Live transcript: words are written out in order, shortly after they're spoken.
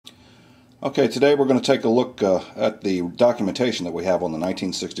Okay, today we're going to take a look at the documentation that we have on the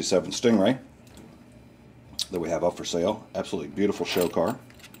 1967 Stingray that we have up for sale. Absolutely beautiful show car.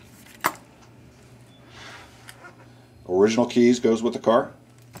 Original keys goes with the car,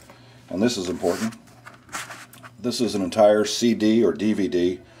 and this is important. This is an entire CD or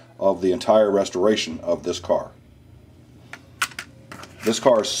DVD of the entire restoration of this car. This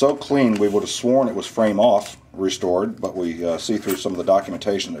car is so clean we would have sworn it was frame off restored, but we see through some of the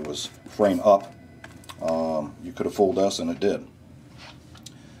documentation it was frame up. You could have fooled us, and it did.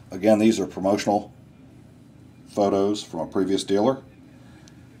 Again, these are promotional photos from a previous dealer.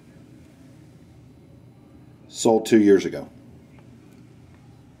 Sold 2 years ago.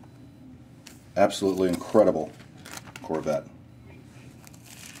 Absolutely incredible Corvette.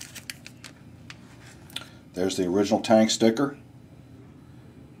 There's the original tank sticker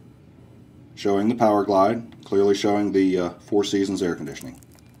showing the Power Glide, clearly showing the Four Seasons air conditioning,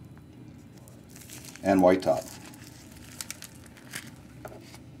 and white top.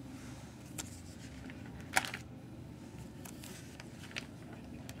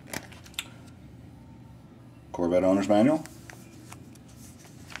 Corvette Owner's Manual.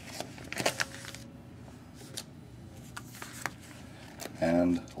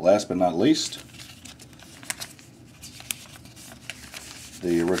 And last but not least,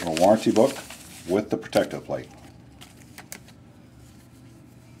 the original warranty book with the protective plate.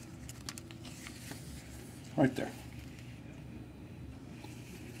 Right there.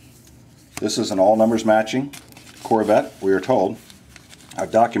 This is an all numbers matching Corvette, we are told.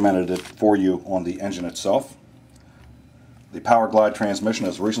 I've documented it for you on the engine itself. The Power Glide transmission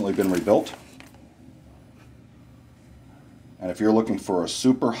has recently been rebuilt. And if you're looking for a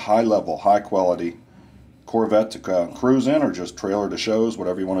super high level, high quality Corvette to cruise in or just trailer to shows,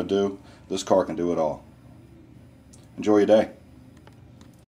 whatever you want to do, this car can do it all. Enjoy your day.